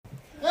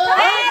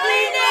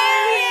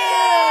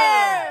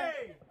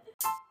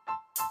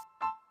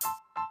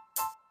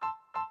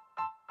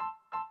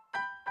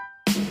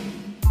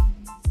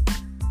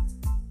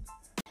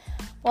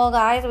Well,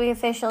 guys, we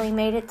officially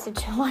made it to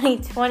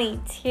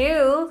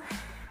 2022,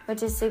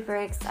 which is super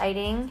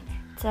exciting.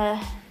 It's a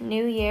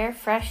new year,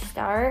 fresh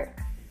start,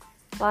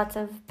 lots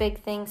of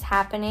big things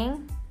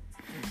happening.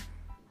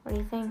 What do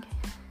you think?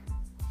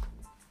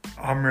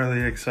 I'm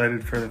really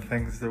excited for the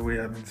things that we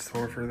have in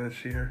store for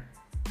this year.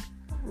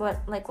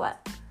 What? Like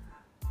what?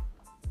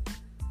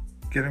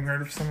 Getting rid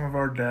of some of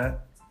our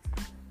debt.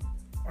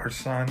 Our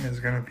son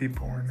is going to be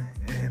born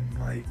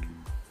in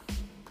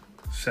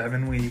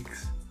 7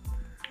 weeks.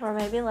 Or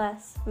maybe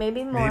less.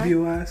 Maybe more. Maybe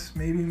less.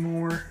 Maybe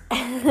more.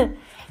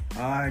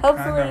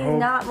 Hopefully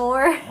not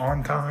more.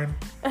 On time.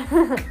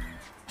 I'm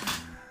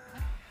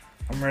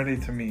ready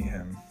to meet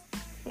him.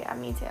 Yeah,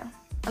 me too.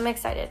 I'm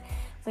excited.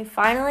 We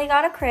finally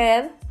got a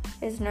crib.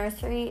 His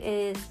nursery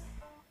is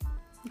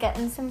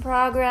getting some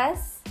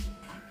progress.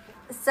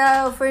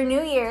 So for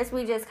New Year's,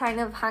 we just kind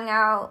of hung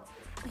out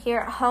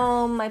here at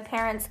home. My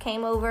parents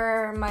came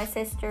over, my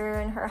sister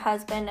and her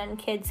husband and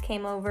kids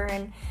came over,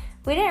 and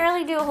we didn't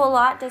really do a whole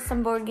lot, just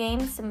some board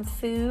games, some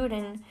food,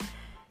 and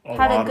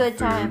had a good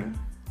time.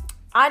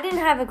 I didn't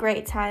have a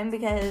great time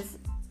because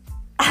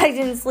I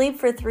didn't sleep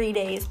for 3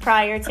 days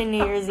prior to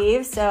New Year's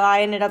Eve, so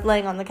I ended up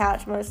laying on the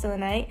couch most of the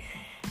night.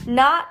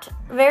 Not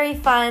very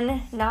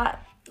fun,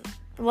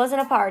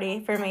 wasn't a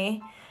party for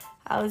me.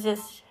 I was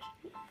just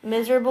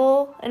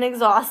miserable and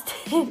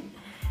exhausted,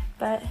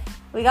 but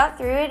we got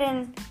through it,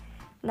 and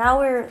now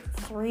we're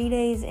 3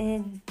 days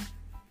in.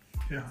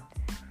 Yeah.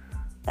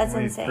 That's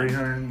only insane.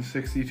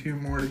 362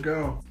 more to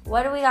go.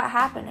 What do we got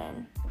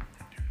happening?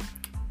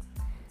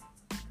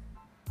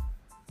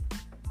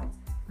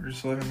 We're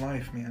just living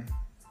life, man.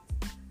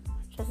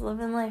 Just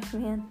living life,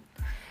 man.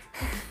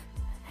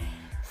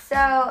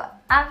 So,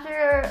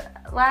 after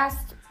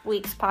last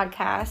week's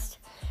podcast,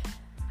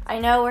 I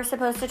know we're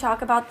supposed to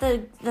talk about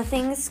the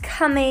things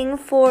coming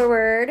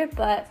forward,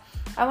 but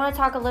I want to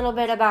talk a little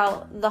bit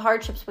about the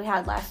hardships we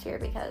had last year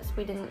because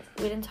we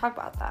didn't talk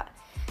about that.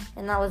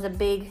 And that was a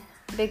big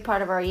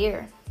part of our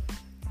year.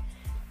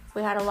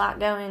 We had a lot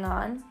going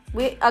on.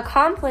 We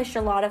accomplished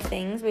a lot of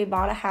things. We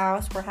bought a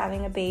house. We're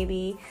having a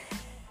baby.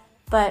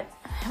 But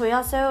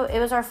it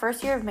was our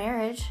first year of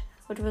marriage,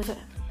 which was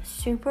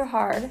super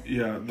hard.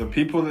 Yeah, the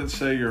people that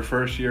say your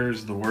first year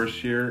is the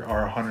worst year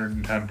are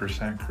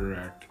 110%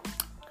 correct.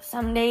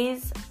 Some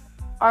days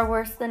are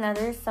worse than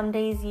others. Some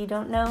days you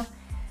don't know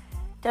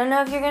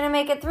if you're going to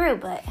make it through,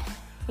 but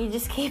you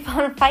just keep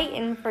on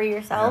fighting for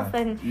yourself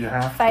and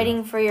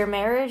fighting for your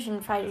marriage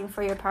and fighting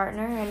for your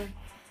partner, and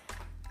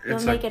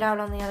you'll make it out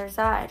on the other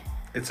side.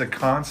 It's a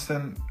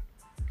constant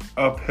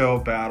uphill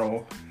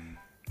battle,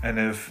 and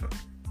if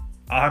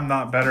I'm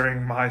not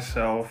bettering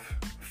myself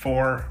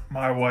for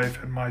my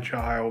wife and my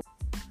child,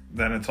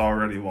 then it's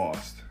already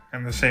lost.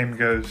 And the same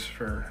goes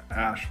for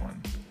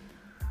Ashlynn.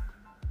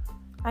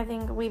 I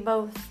think we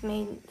both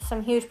made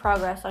some huge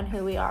progress on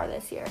who we are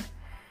this year.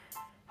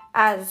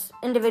 As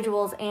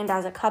individuals and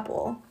as a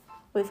couple,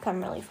 we've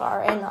come really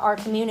far, and our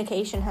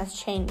communication has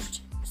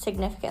changed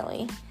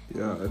significantly.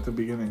 Yeah, at the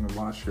beginning of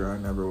last year, I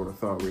never would have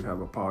thought we'd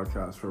have a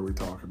podcast where we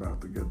talk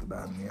about the good, the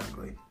bad, and the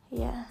ugly.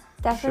 Yeah,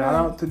 definitely. Shout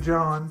out to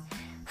John.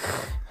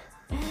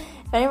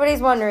 If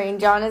anybody's wondering,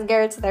 John is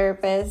Garrett's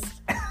therapist,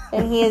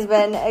 and he has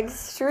been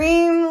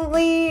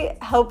extremely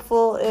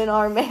helpful in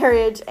our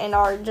marriage and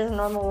our just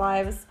normal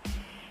lives.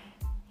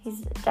 He's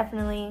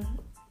definitely...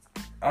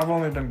 I've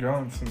only been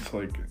going since,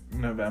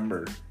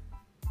 November.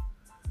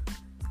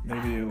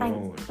 Maybe a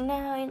little...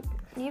 No,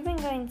 you've been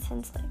going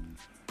since,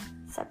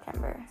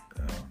 September.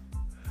 Oh.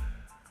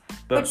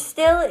 Which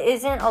still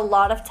isn't a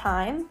lot of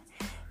time,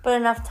 but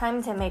enough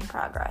time to make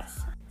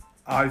progress.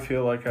 I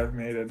feel like I've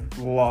made a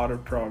lot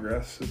of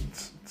progress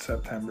since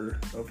September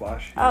of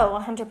last year. Oh,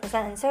 100%,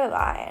 and so have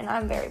I, and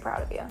I'm very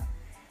proud of you.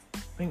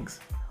 Thanks.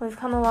 We've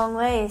come a long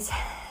ways.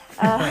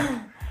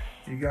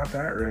 You got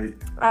that right.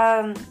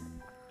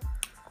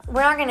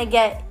 We're not going to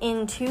get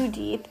in too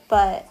deep,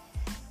 but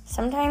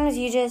sometimes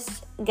you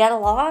just get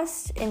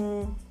lost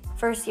in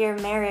first year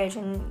of marriage,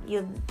 and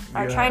you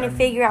are trying to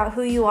figure out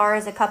who you are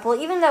as a couple.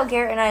 Even though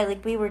Garrett and I,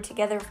 we were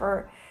together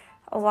for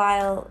a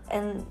while,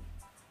 and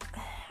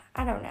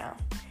I don't know.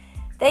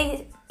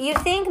 You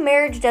think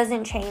marriage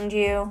doesn't change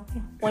you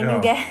when you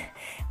get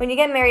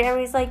married.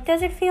 Everybody's like,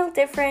 does it feel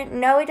different?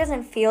 No, it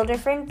doesn't feel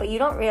different, but you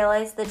don't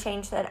realize the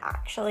change that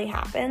actually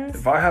happens.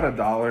 If I had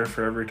 $1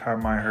 for every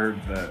time I heard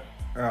that,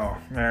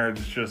 marriage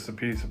is just a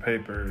piece of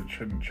paper, it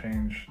shouldn't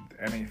change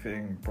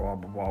anything, blah,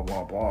 blah, blah,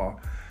 blah, blah,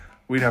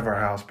 we'd have our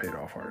house paid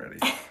off already.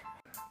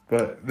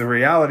 But the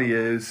reality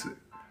is,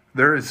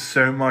 there is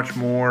so much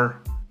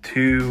more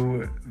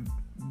to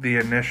the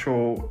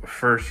initial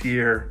first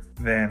year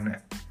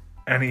than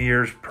any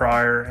years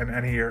prior and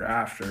any year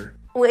after.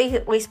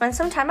 We spent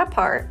some time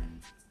apart.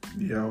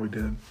 Yeah, we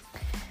did.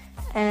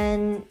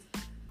 And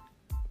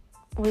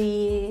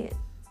we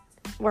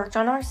worked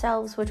on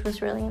ourselves, which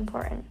was really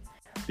important.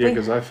 Yeah,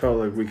 because I felt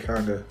like we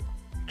kind of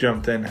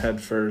jumped in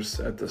head first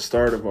at the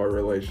start of our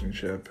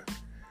relationship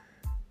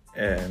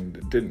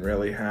and didn't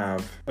really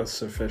have a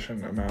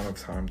sufficient amount of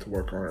time to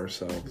work on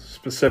ourselves.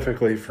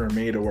 Specifically for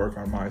me to work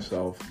on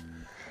myself.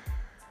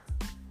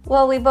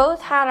 Well, we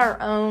both had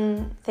our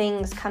own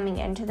things coming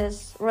into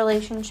this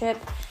relationship,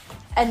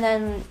 and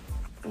then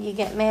you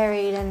get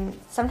married, and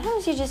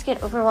sometimes you just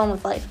get overwhelmed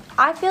with life.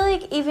 I feel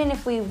like even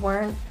if we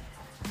weren't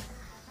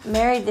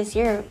married this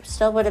year, it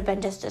still would have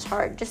been just as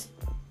hard. Just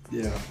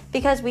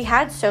because we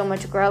had so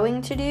much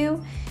growing to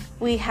do.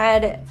 We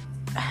had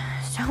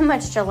so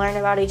much to learn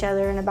about each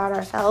other and about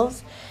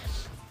ourselves,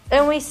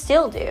 and we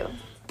still do.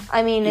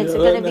 I mean, it's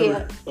going to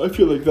be... I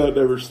feel like that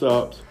never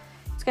stops.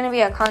 It's going to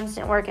be a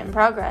constant work in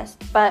progress,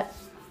 but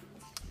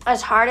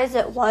as hard as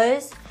it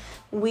was,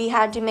 we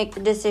had to make the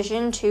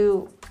decision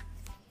to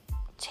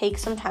take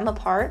some time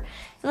apart.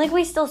 And, like,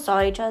 we still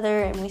saw each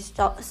other, and we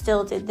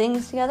still did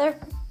things together,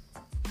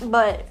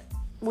 but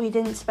we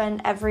didn't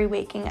spend every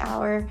waking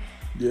hour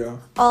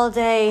all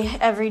day,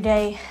 every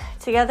day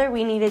together.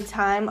 We needed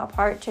time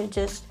apart to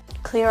just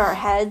clear our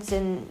heads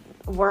and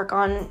work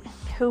on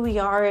who we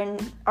are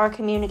and our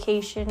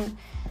communication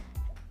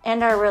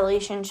and our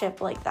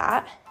relationship like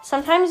that.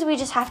 Sometimes we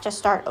just have to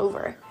start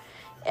over.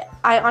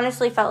 I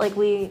honestly felt like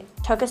we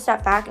took a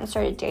step back and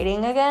started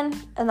dating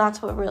again, and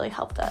that's what really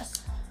helped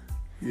us.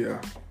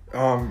 Yeah.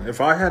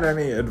 If I had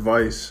any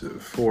advice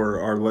for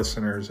our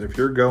listeners, if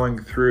you're going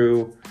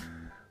through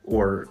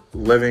or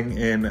living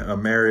in a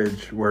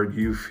marriage where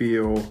you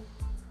feel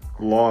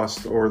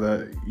lost, or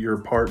that your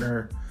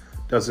partner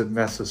isn't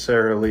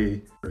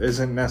necessarily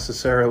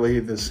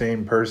the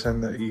same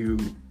person that you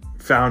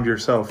found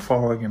yourself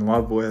falling in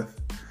love with,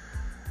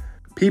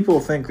 people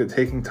think that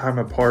taking time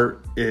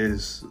apart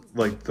is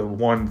like the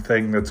one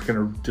thing that's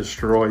going to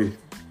destroy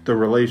the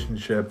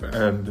relationship,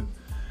 and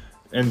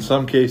in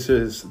some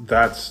cases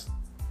that's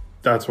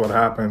what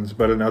happens,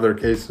 but in other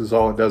cases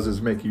all it does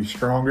is make you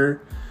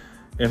stronger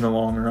in the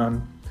long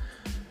run,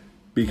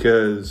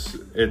 because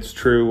it's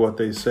true what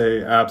they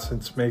say,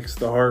 absence makes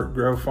the heart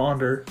grow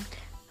fonder.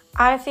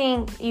 I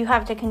think you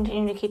have to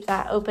continue to keep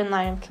that open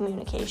line of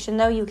communication,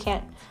 though. You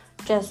can't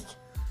just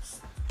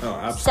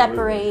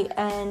separate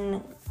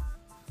and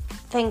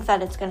think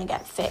that it's going to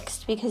get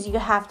fixed, because you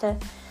have to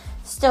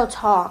still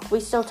talk.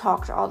 We still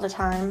talked all the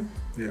time.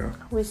 Yeah.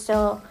 We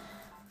still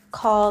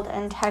called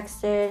and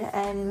texted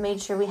and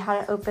made sure we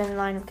had an open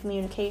line of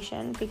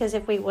communication, because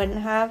if we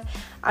wouldn't have,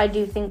 I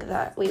do think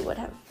that we would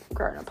have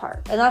grown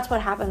apart. And that's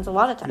what happens a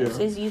lot of times,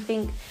 is you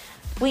think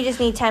we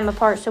just need time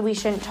apart, so we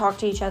shouldn't talk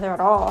to each other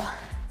at all.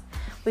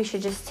 We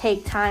should just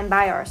take time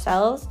by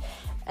ourselves,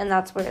 and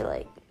that's where,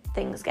 like,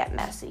 things get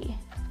messy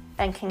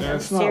and can go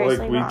seriously wrong. It's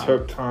not like we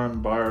took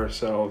time by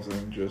ourselves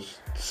and just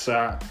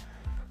sat.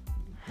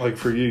 Like,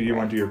 for you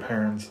went to your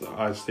parents,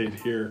 I stayed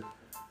here.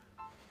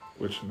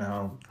 Which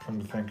now, come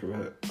to think of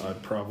it,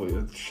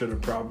 it should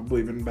have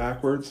probably been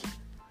backwards.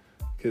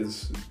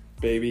 Because,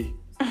 baby,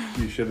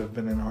 you should have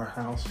been in our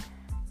house.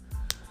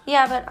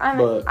 Yeah, but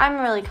I'm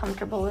really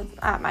comfortable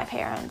at my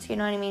parents, you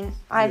know what I mean?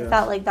 I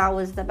felt like that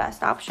was the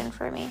best option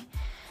for me.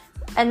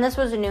 And this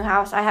was a new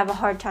house. I have a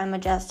hard time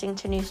adjusting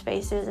to new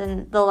spaces,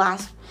 and the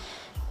last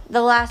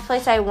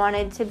place I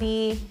wanted to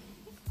be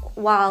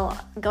while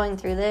going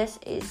through this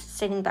is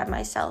sitting by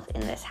myself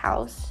in this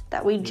house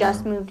that we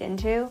just moved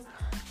into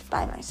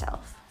by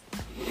myself.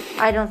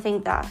 I don't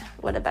think that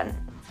would have been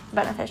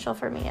beneficial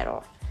for me at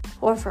all,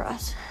 or for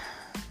us.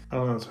 I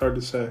don't know, it's hard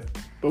to say,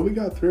 but we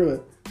got through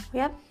it.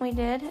 Yep, we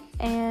did.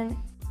 And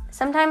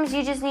sometimes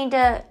you just need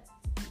to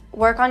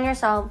work on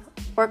yourself,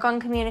 work on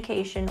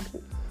communication,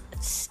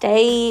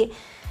 stay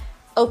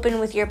open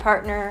with your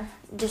partner,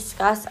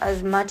 discuss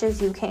as much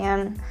as you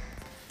can,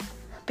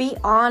 be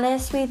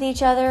honest with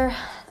each other.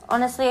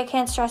 Honestly, I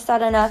can't stress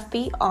that enough.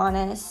 Be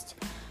honest.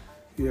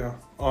 Yeah,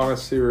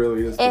 honesty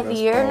really is the best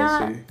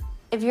policy.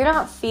 If you're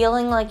not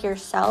feeling like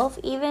yourself,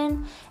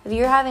 even if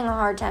you're having a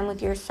hard time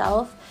with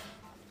yourself,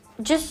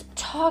 just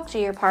talk to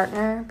your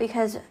partner,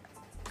 because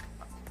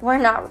we're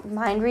not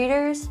mind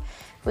readers.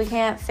 We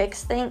can't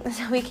fix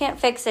things. We can't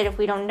fix it if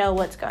we don't know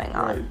what's going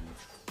on. Right.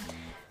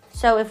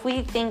 So if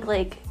we think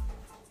like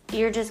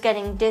you're just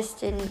getting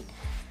distant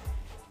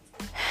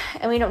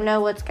and we don't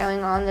know what's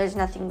going on, there's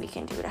nothing we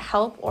can do to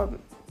help or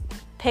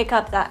pick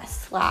up that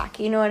slack.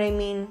 You know what I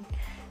mean?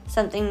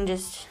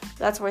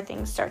 That's where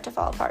things start to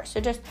fall apart.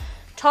 So just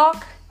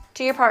talk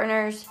to your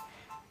partners.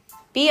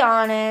 Be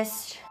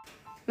honest.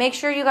 Make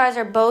sure you guys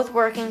are both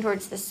working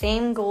towards the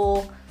same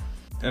goal.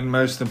 And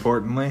most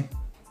importantly,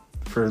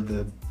 for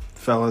the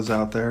fellas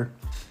out there,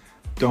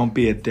 don't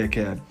be a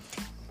dickhead.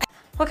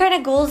 What kind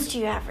of goals do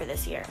you have for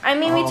this year? I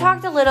mean, we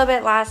talked a little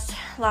bit last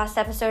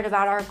episode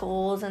about our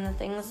goals and the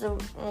things that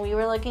we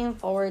were looking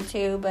forward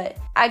to, but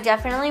I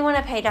definitely want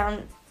to pay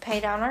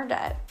down our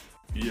debt.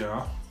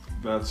 Yeah,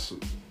 that's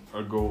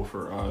a goal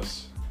for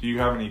us. Do you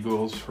have any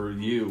goals for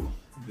you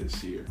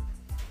this year?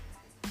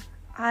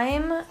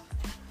 I'm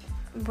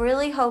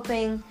really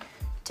hoping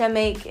to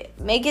make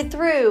it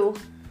through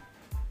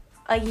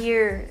a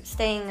year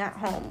staying at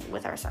home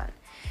with our son.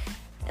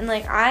 And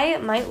like, I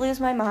might lose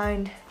my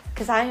mind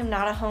because I am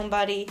not a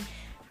homebody.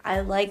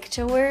 I like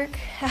to work.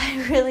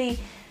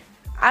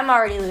 I'm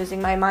already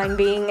losing my mind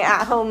being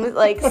at home,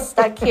 like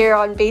stuck here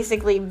on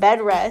basically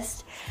bed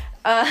rest.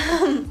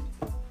 But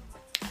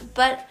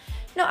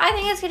no, No, I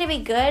think it's going to be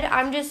good.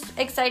 I'm just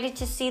excited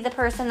to see the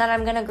person that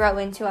I'm going to grow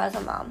into as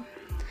a mom.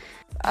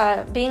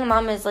 Being a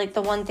mom is like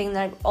the one thing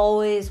that I've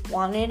always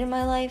wanted in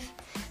my life.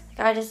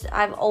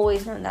 I've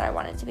always known that I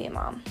wanted to be a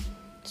mom.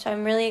 So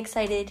I'm really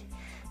excited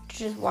to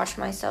just watch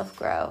myself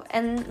grow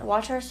and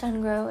watch our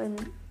son grow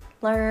and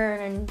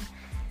learn, and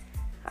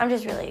I'm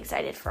just really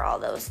excited for all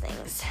those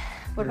things.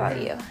 What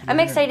about you? I'm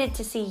excited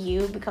to see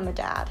you become a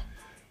dad.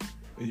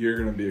 You're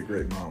going to be a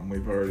great mom.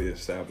 We've already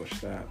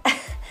established that.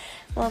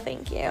 Well,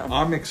 thank you.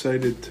 I'm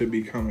excited to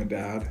become a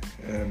dad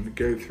and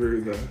go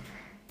through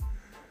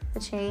The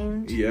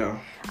change? Yeah.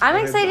 I'm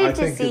excited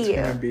to see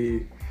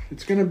you.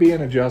 It's going to be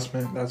an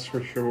adjustment, that's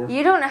for sure.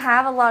 You don't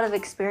have a lot of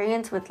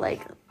experience with,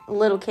 like,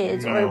 little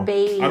kids or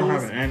babies. I don't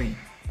have any.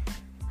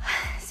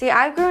 See,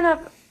 I've grown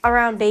up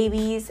around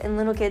babies and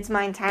little kids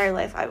my entire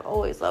life. I've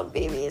always loved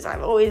babies.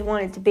 I've always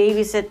wanted to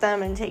babysit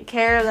them and take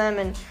care of them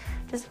and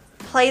just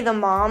play the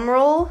mom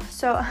role.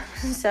 So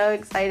I'm so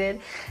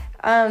excited.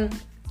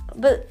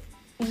 But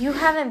you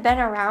haven't been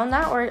around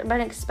that or been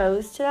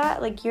exposed to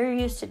that. Like, you're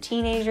used to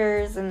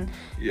teenagers and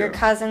your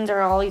cousins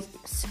are all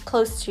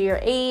close to your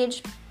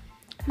age.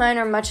 Mine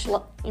are much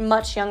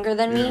younger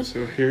than me.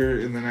 So here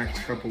in the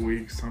next couple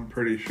weeks, I'm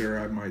pretty sure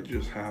I might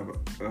just have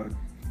a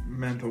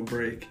mental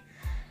break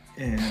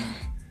and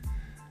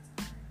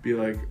be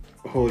like,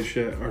 holy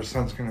shit, our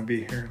son's going to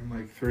be here in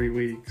like 3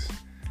 weeks.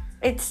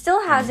 It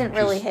still hasn't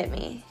really hit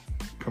me.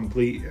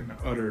 Complete and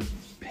utter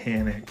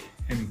panic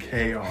and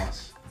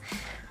chaos.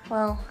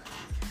 Well,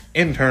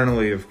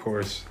 internally, of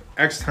course.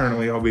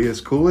 Externally, I'll be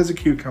as cool as a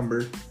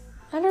cucumber.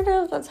 I don't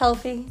know if that's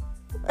healthy.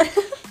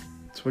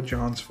 That's what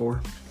John's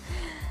for.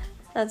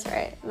 That's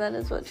right. That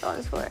is what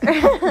John's for.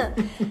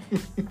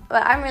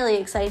 But I'm really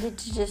excited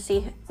to just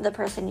see the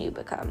person you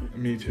become.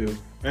 Me too.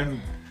 And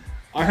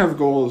I have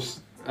goals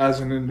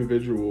as an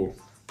individual.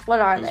 What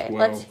are they?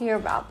 Well. Let's hear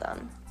about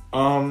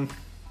them.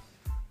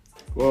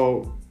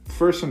 Well,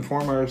 first and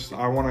foremost,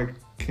 I want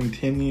to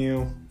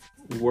continue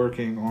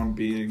working on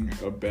being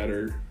a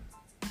better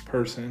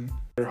person,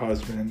 a better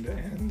husband,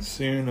 and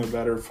soon a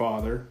better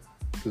father.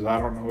 Because I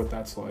don't know what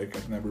that's like.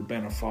 I've never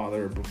been a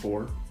father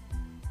before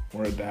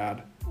or a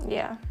dad.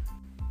 Yeah.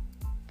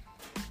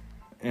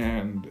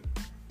 And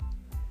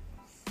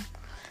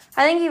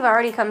I think you've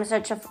already come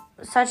such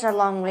a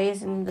long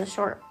ways in the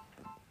short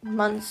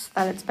months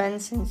that it's been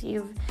since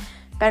you've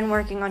been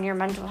working on your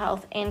mental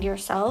health and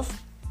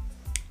yourself.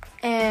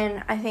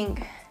 And I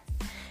think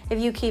if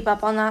you keep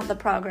up on that, the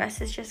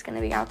progress is just going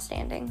to be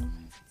outstanding.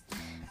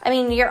 I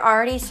mean, you're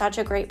already such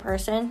a great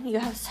person. You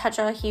have such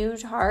a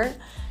huge heart.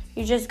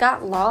 You just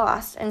got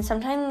lost. And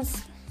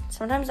sometimes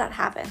that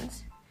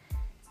happens.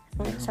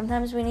 Yeah.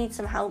 Sometimes we need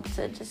some help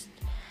to just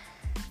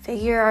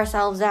figure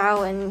ourselves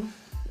out. And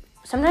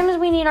sometimes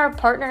we need our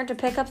partner to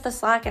pick up the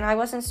slack. And I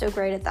wasn't so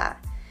great at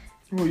that.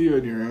 Well, you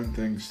had your own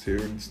things too.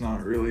 And it's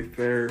not really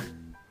fair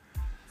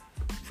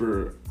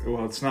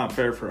it's not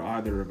fair for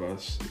either of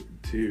us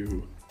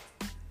to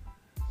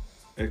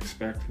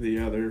expect the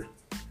other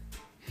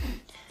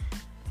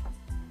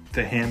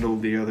to handle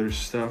the other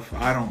stuff.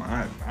 I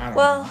don't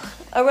Well, know.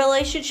 A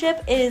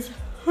relationship is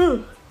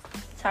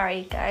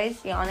sorry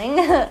guys, yawning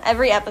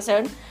every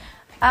episode.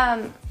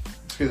 It's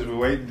because we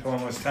wait until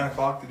almost 10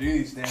 o'clock to do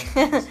these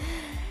things.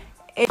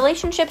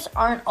 Relationships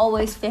aren't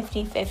always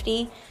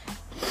 50-50.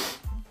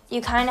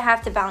 You kind of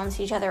have to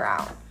balance each other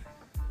out.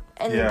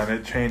 And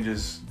it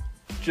changes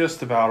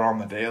just about on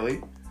the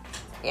daily.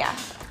 Yeah.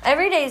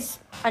 Every day's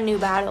a new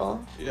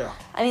battle. Yeah.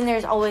 I mean,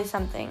 there's always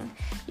something.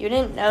 You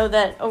didn't know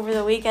that over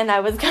the weekend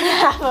I was going to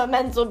have a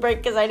mental break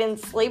because I didn't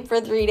sleep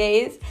for 3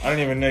 days. I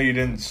didn't even know you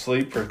didn't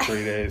sleep for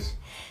 3 days.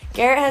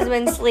 Garrett has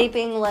been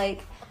sleeping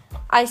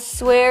I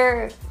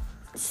swear,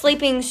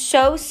 sleeping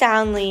so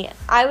soundly.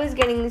 I was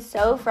getting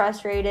so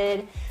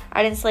frustrated.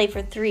 I didn't sleep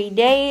for 3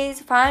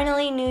 days.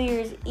 Finally, New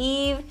Year's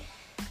Eve,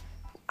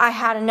 I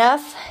had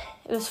enough.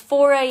 It was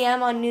 4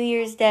 a.m. on New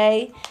Year's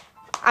Day.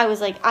 I was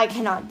like, I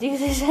cannot do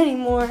this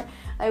anymore.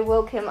 I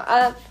woke him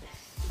up.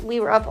 We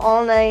were up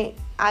all night.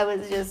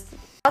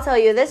 I'll tell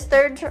you, this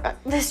third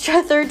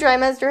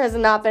trimester has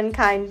not been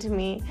kind to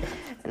me.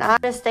 And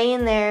I'm just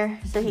staying there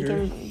so he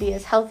can be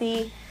as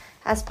healthy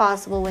as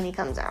possible when he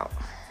comes out.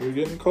 We're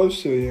getting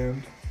close to the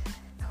end.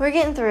 We're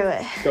getting through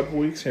it. A couple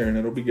weeks here and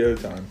it'll be go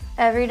time.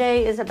 Every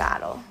day is a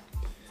battle.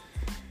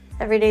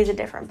 Every day is a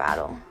different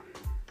battle.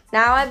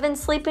 Now I've been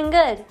sleeping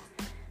good.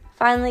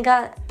 Finally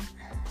got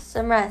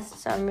some rest,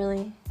 so I'm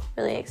really,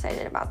 really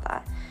excited about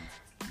that.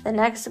 The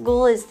next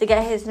goal is to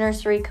get his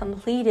nursery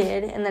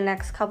completed in the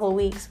next couple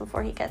weeks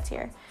before he gets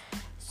here.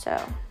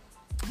 So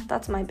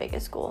that's my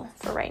biggest goal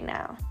for right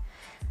now.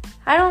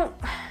 I don't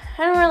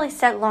really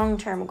set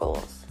long-term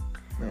goals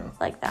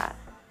like that.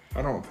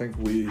 I don't think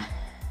we're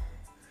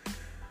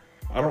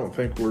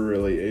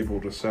really able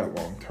to set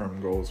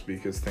long-term goals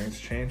because things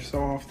change so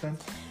often.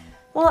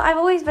 Well, I've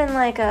always been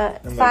like a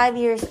 5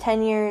 years,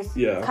 10 years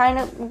kind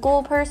of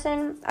goal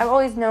person. I've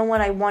always known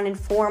what I wanted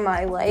for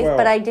my life,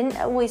 but I didn't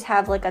always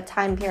have like a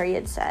time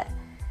period set.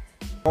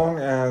 As long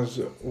as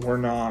we're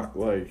not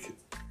like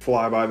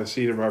fly by the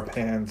seat of our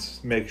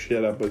pants, make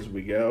shit up as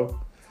we go,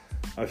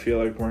 I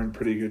feel like we're in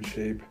pretty good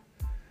shape.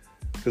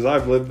 Because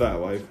I've lived that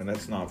life, and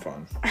it's not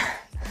fun.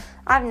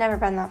 I've never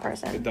been that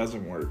person. It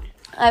doesn't work.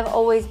 I've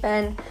always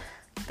been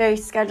very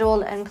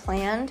scheduled and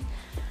planned,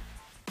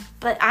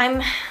 but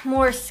I'm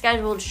more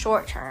scheduled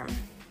short term.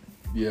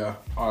 Yeah,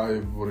 I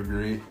would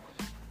agree.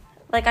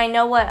 Like, I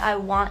know what I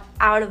want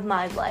out of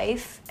my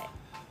life.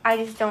 I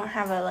just don't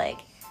have a, like,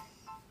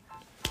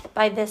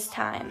 by this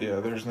time. Yeah,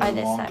 there's no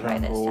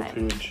long-term goal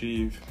to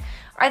achieve.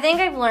 I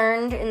think I've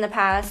learned in the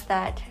past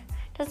that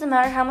it doesn't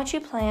matter how much you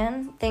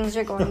plan, things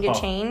are going to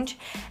change.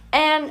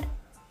 And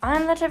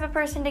I'm the type of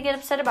person to get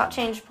upset about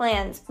changed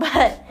plans,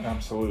 but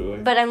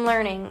absolutely. But I'm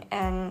learning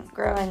and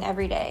growing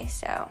every day.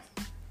 So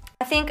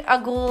I think a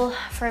goal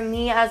for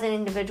me as an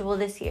individual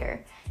this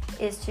year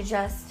is to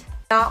just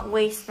not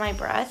waste my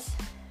breath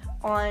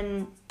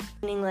on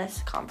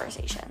meaningless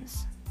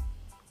conversations.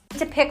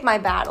 To pick my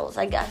battles,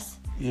 I guess.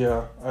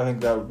 Yeah, I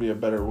think that would be a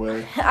better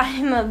way.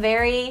 I'm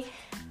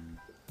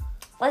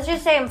let's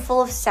just say I'm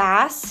full of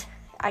sass.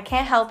 I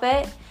can't help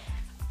it.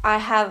 I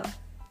have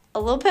a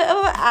little bit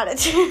of an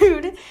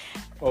attitude.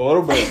 A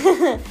little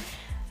bit.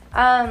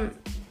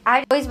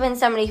 I've always been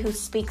somebody who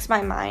speaks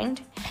my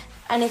mind.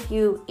 And if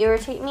you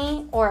irritate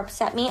me or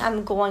upset me,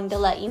 I'm going to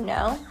let you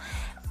know.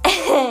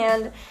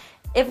 And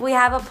if we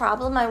have a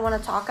problem, I want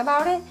to talk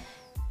about it,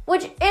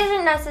 which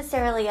isn't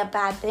necessarily a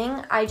bad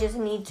thing. I just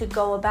need to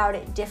go about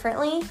it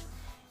differently.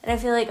 And I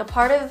feel like a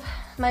part of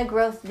my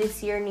growth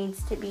this year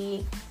needs to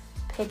be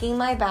picking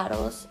my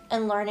battles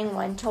and learning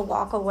when to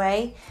walk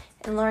away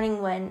and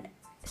learning when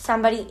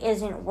somebody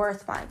isn't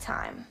worth my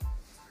time.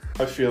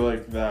 I feel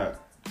like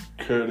that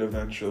could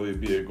eventually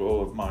be a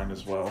goal of mine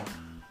as well,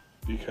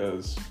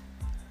 because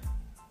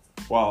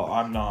while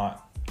I'm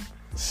not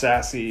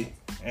sassy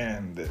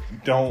and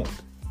don't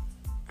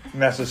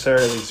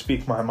necessarily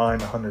speak my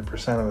mind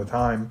 100% of the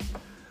time,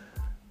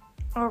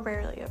 or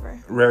rarely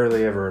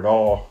ever at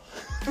all.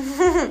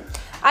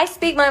 I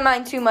speak my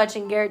mind too much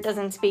and Garrett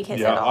doesn't speak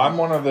his at all. Yeah, I'm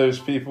one of those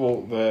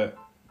people that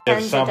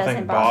if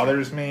something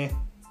bothers me,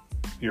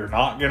 you're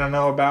not going to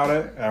know about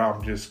it, and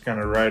I'm just going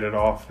to write it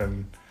off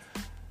and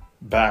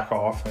back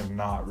off and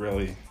not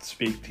really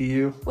speak to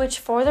you. Which,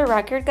 for the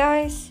record,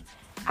 guys,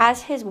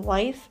 as his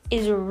wife,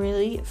 is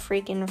really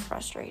freaking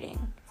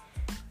frustrating.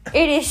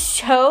 It is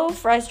so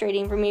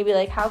frustrating for me to be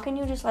like, how can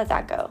you just let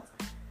that go?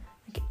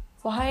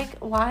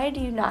 Why do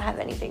you not have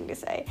anything to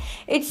say?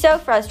 It's so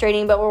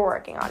frustrating, but we're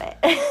working on it.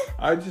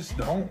 I just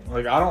don't.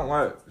 I don't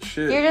let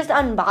shit... You're just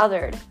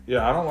unbothered.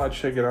 Yeah, I don't let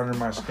shit get under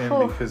my skin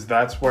because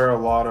that's where a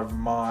lot of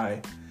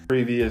my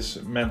previous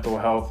mental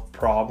health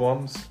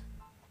problems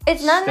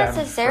It's not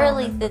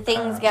necessarily the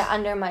things get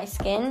under my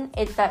skin.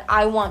 It's that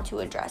I want to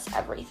address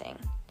everything.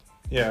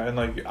 Yeah, and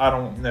I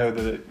don't know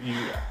that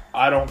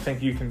I don't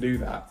think you can do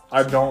that.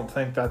 I don't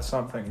think that's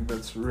something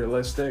that's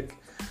realistic.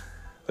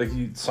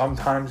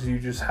 Sometimes you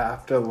just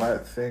have to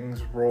let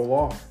things roll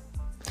off.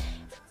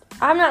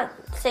 I'm not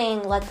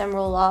saying let them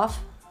roll off.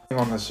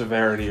 On the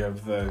severity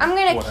of the I'm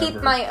going to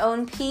keep my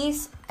own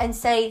peace and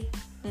say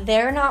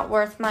they're not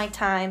worth my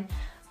time.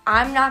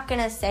 I'm not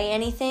going to say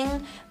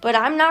anything, but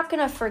I'm not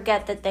going to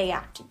forget that they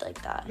acted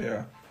like that.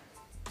 Yeah.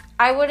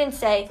 I wouldn't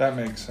say that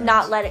makes sense.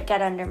 Not let it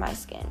get under my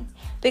skin.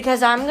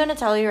 Because I'm going to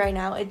tell you right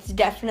now, it's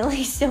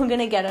definitely still going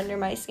to get under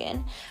my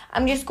skin.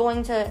 I'm just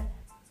going to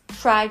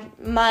try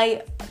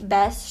my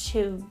best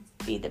to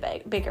be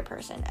the bigger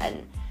person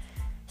and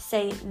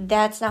say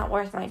that's not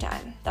worth my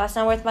time. That's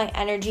not worth my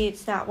energy.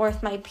 It's not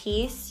worth my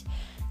peace.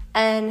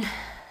 And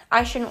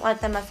I shouldn't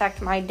let them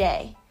affect my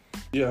day.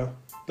 Yeah,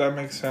 that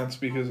makes sense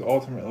because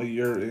ultimately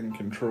you're in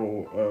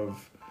control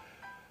of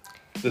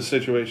the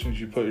situations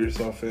you put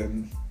yourself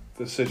in,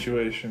 the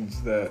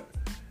situations that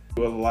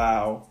you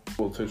allow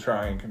people to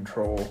try and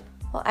control.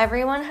 Well,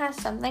 everyone has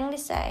something to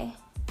say.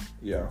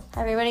 Yeah.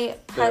 They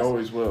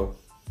always will.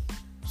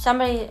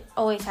 Somebody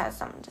always has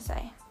something to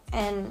say.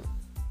 And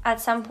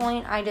at some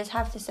point, I just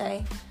have to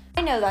say,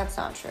 I know that's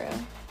not true.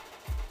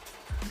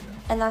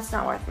 And that's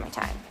not worth my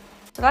time.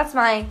 So that's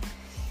my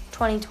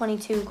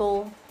 2022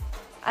 goal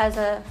as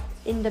a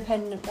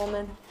independent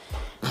woman.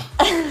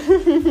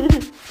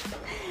 Is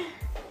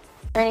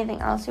there anything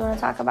else you want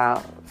to talk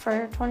about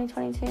for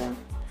 2022?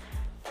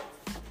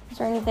 Is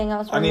there anything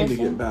else we're missing? I need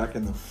to get back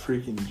in the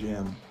freaking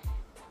gym.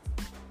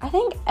 I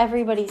think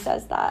everybody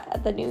says that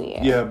at the new year.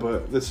 Yeah,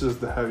 but this is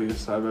the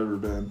heaviest I've ever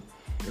been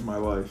in my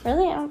life.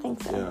 Really? I don't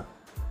think so. Yeah. You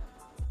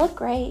look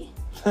great.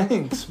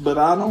 Thanks, but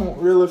I don't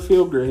really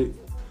feel great.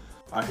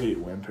 I hate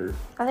winter.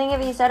 I think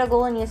if you set a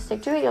goal and you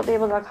stick to it, you'll be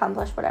able to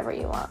accomplish whatever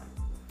you want.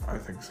 I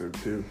think so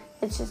too.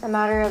 It's just a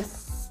matter of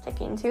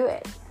sticking to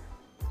it.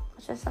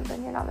 It's just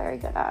something you're not very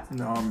good at.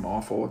 No, I'm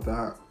awful with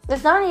that.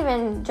 It's not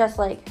even just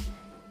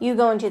you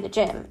going to the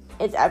gym.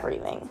 It's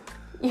everything.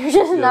 You're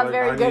just not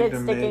very good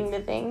at sticking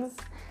to things.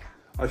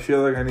 I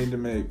feel like I need to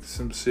make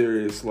some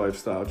serious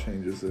lifestyle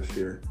changes this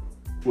year.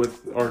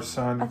 With our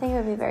son I think it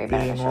would be very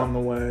beneficial. being on the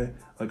way.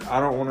 I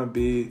don't want to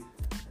be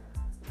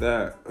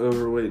that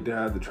overweight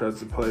dad that tries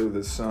to play with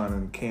his son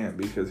and can't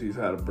because he's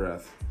out of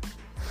breath.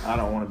 I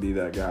don't want to be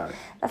that guy.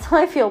 That's how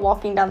I feel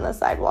walking down the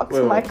sidewalk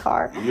to my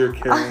car. You're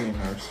carrying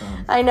our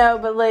son. I know,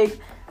 but like,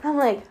 I'm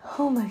like,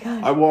 oh my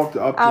gosh. I walked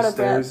up the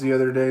stairs the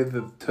other day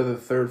to the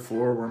third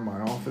floor where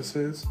my office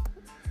is,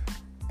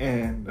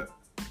 and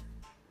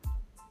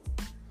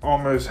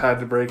almost had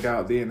to break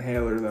out the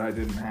inhaler that I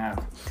didn't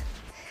have.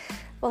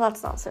 Well,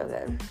 that's not so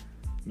good.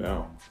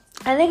 No.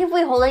 I think if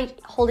we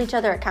hold each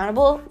other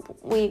accountable,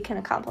 we can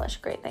accomplish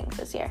great things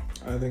this year.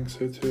 I think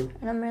so too.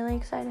 And I'm really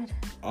excited.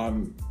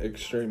 I'm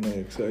extremely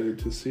excited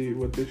to see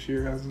what this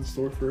year has in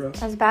store for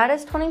us. As bad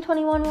as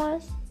 2021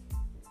 was,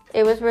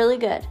 it was really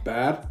good.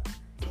 Bad?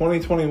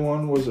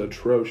 2021 was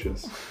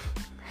atrocious.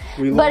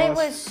 It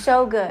was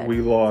so good.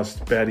 We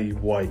lost Betty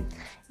White.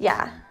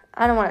 Yeah,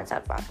 I don't want to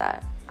talk about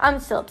that. I'm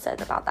still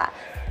upset about that.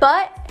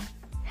 But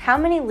how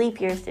many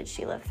leap years did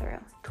she live through?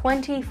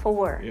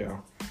 24. Yeah.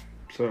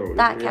 So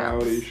that in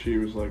reality, counts. she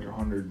was like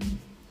 100.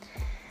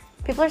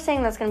 People are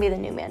saying that's going to be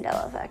the new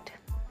Mandela effect.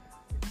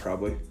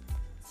 Probably.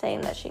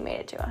 Saying that she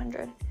made it to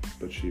 100.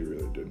 But she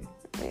really didn't.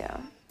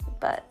 Yeah.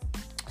 But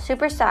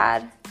super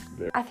sad.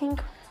 Very. I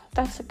think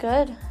that's a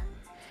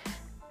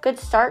good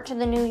start to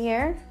the new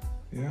year.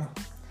 Yeah.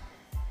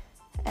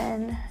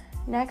 And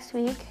next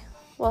week,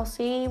 we'll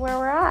see where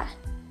we're at.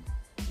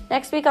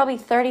 Next week, I'll be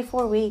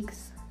 34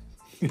 weeks.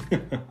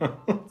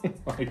 Oh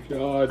my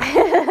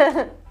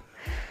God.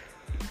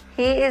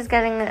 He is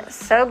getting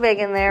so big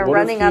in there,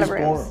 running out of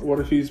rooms. What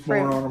if he's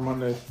born on a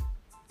Monday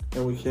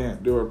and we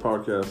can't do our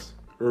podcast?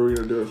 Or are we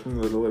going to do it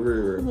from the delivery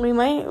room? We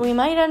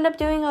might end up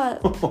doing a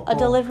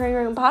delivery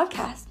room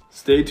podcast.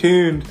 Stay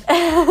tuned.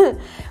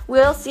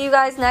 We'll see you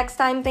guys next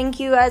time. Thank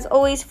you, as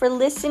always, for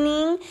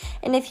listening.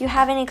 And if you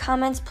have any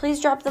comments,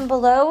 please drop them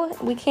below.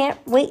 We can't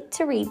wait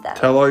to read them.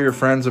 Tell all your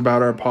friends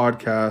about our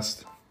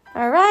podcast.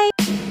 All right.